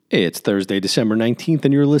It's Thursday, December 19th,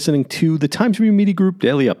 and you're listening to the Times Review Media Group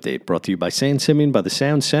Daily Update, brought to you by San Simeon by the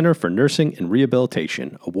Sound Center for Nursing and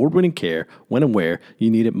Rehabilitation, award-winning care when and where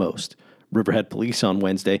you need it most. Riverhead Police on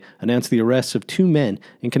Wednesday announced the arrests of two men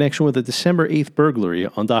in connection with a December 8th burglary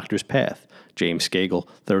on Doctor's Path. James Skagel,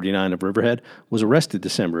 39 of Riverhead, was arrested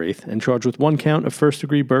December 8th and charged with one count of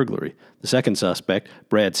first-degree burglary. The second suspect,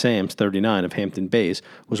 Brad Sams, 39 of Hampton Bays,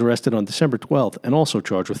 was arrested on December 12th and also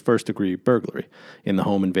charged with first-degree burglary. In the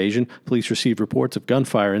home invasion, police received reports of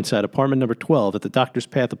gunfire inside apartment number 12 at the Doctor's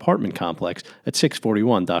Path apartment complex at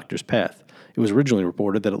 641 Doctor's Path. It was originally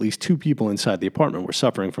reported that at least two people inside the apartment were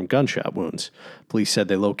suffering from gunshot wounds. Police said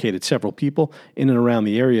they located several people in and around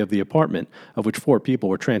the area of the apartment, of which 4 people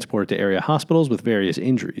were transported to area hospitals with various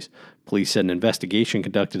injuries. Police said an investigation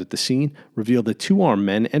conducted at the scene revealed that 2 armed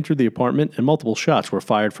men entered the apartment and multiple shots were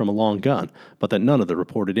fired from a long gun, but that none of the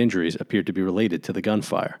reported injuries appeared to be related to the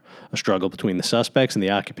gunfire. A struggle between the suspects and the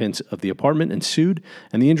occupants of the apartment ensued,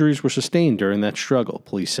 and the injuries were sustained during that struggle,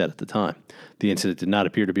 police said at the time. The incident did not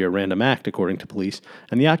appear to be a random act, according to police,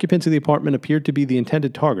 and the occupants of the apartment appeared to be the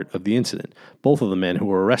intended target of the incident. Both of the men who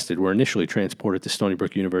were arrested were initially transported to Stony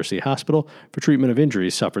Brook University Hospital for treatment of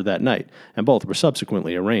injuries suffered that night, and both were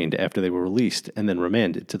subsequently arraigned after they were released and then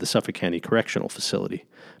remanded to the Suffolk County Correctional Facility.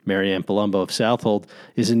 Mary Ann Palumbo of Southold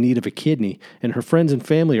is in need of a kidney, and her friends and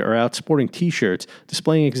family are out sporting T-shirts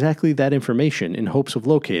displaying exactly that information in hopes of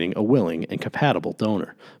locating a willing and compatible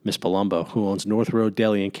donor. Miss Palumbo, who owns North Road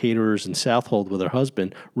Deli and Caterers in Southold with her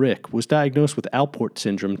husband, Rick, was diagnosed with Alport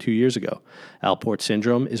syndrome 2 years ago. Alport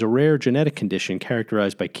syndrome is a rare genetic condition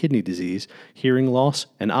characterized by kidney disease, hearing loss,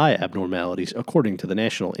 and eye abnormalities, according to the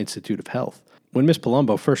National Institute of Health. When Miss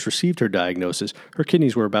Palumbo first received her diagnosis, her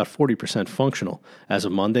kidneys were about 40% functional. As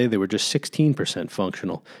of Monday, they were just 16%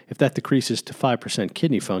 functional. If that decreases to 5%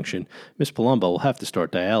 kidney function, Miss Palumbo will have to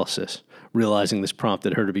start dialysis. Realizing this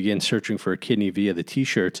prompted her to begin searching for a kidney via the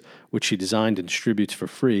T-shirts, which she designed and distributes for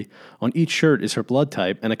free. On each shirt is her blood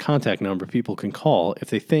type and a contact number people can call if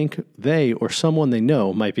they think they or someone they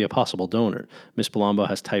know might be a possible donor. Miss Palumbo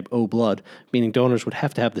has type O blood, meaning donors would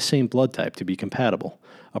have to have the same blood type to be compatible.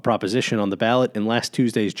 A proposition on the ballot in last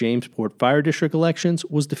Tuesday's Jamesport Fire District elections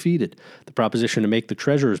was defeated. The proposition to make the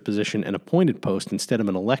treasurer's position an appointed post instead of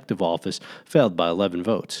an elective office failed by 11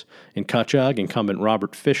 votes. In Cutchogue, incumbent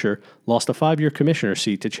Robert Fisher lost a 5-year commissioner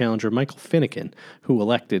seat to challenger Michael Finnegan, who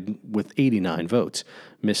elected with 89 votes.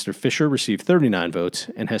 Mr. Fisher received 39 votes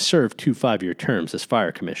and has served 2 5-year terms as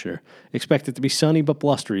fire commissioner. Expected to be sunny but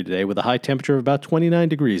blustery today with a high temperature of about 29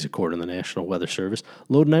 degrees, according to the National Weather Service.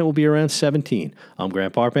 Low tonight will be around 17. I'm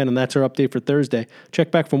Grant Parpan, and that's our update for Thursday.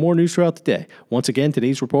 Check back for more news throughout the day. Once again,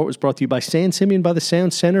 today's report was brought to you by San Simeon by the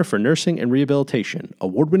Sound Center for Nursing and Rehabilitation,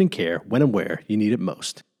 award-winning care when and where you need it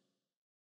most.